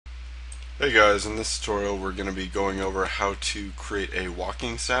Hey guys, in this tutorial we're going to be going over how to create a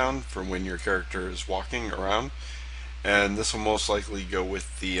walking sound for when your character is walking around, and this will most likely go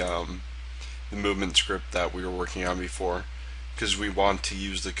with the movement script that we were working on before, because we want to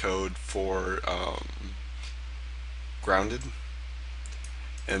use the code for grounded,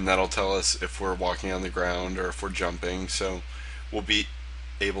 and that'll tell us if we're walking on the ground or if we're jumping, so we'll be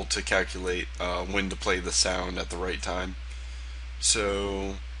able to calculate when to play the sound at the right time.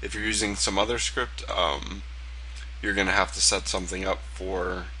 So if you're using some other script, you're going to have to set something up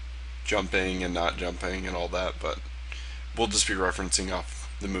for jumping and not jumping and all that, but we'll just be referencing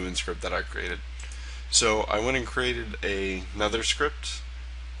off the movement script that I created. So I went and created another script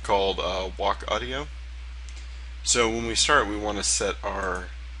called walk audio. So when we start, we want to set our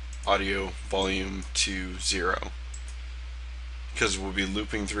audio volume to 0 because we'll be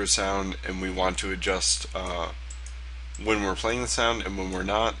looping through a sound, and we want to adjust when we're playing the sound and when we're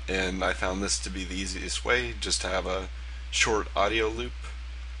not, and I found this to be the easiest way, just to have a short audio loop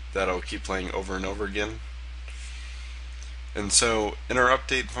that'll keep playing over and over again. And so in our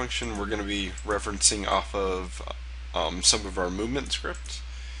update function, we're going to be referencing off of some of our movement script.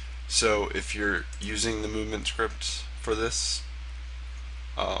 So if you're using the movement script for this,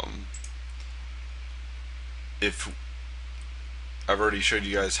 if I've already showed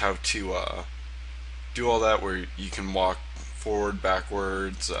you guys how to do all that, where you can walk forward,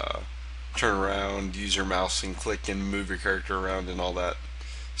 backwards, turn around, use your mouse and click and move your character around and all that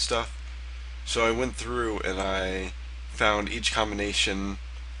stuff. So I went through and I found each combination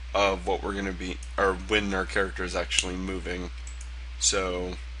of what we're going to be, or when our character is actually moving.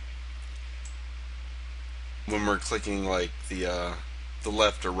 So when we're clicking like the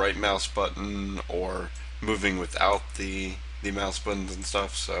left or right mouse button, or moving without the mouse buttons and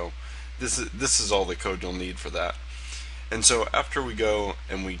stuff. So this is all the code you'll need for that. And so after we go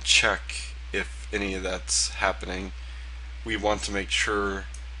and we check if any of that's happening, we want to make sure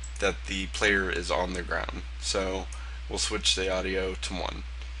that the player is on the ground. So we'll switch the audio to 1.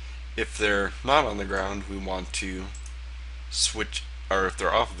 If they're not on the ground, we want to switch, or if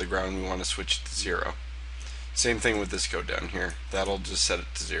they're off of the ground, we want to switch it to 0. Same thing with this code down here. That'll just set it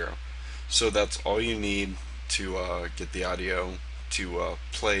to 0. So that's all you need to get the audio to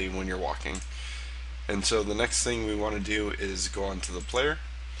play when you're walking. And so the next thing we want to do is go on to the player,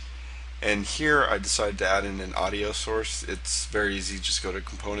 and here I decided to add in an audio source. It's very easy, just go to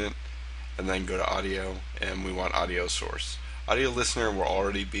component and then go to audio, and we want audio source. Audio listener will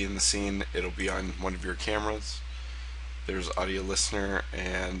already be in the scene, it'll be on one of your cameras. There's audio listener,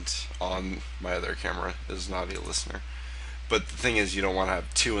 and on my other camera is an audio listener. But the thing is, you don't want to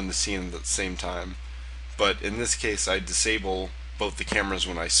have two in the scene at the same time. But in this case, I disable both the cameras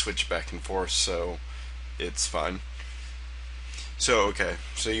when I switch back and forth, so it's fine. So okay,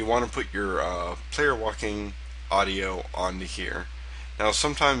 so you want to put your player walking audio onto here. Now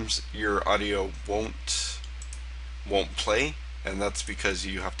sometimes your audio won't play, and that's because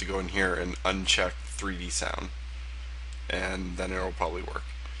you have to go in here and uncheck 3D sound, and then it'll probably work.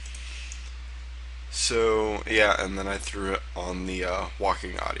 So yeah, and then I threw it on the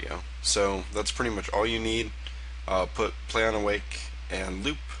walking audio. So that's pretty much all you need. Put play on awake and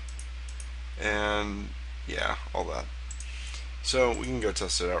loop, and yeah, all that. So we can go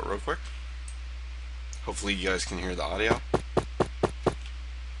test it out real quick. Hopefully you guys can hear the audio.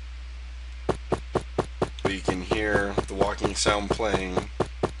 But you can hear the walking sound playing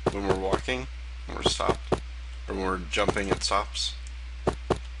when we're walking, when we're stopped, or when we're jumping it stops,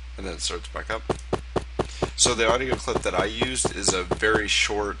 and then it starts back up. So the audio clip that I used is a very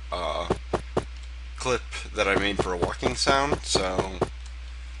short clip that I made for a walking sound. So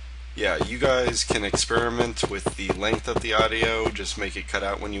yeah, you guys can experiment with the length of the audio, just make it cut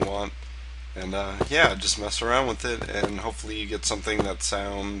out when you want, and yeah, just mess around with it, and hopefully you get something that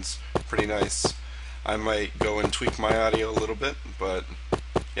sounds pretty nice. I might go and tweak my audio a little bit, but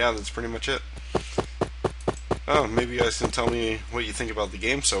yeah, that's pretty much it. Oh, maybe you guys can tell me what you think about the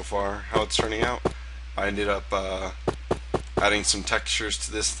game so far, how it's turning out. I ended up adding some textures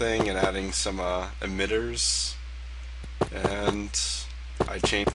to this thing and adding some emitters, and I changed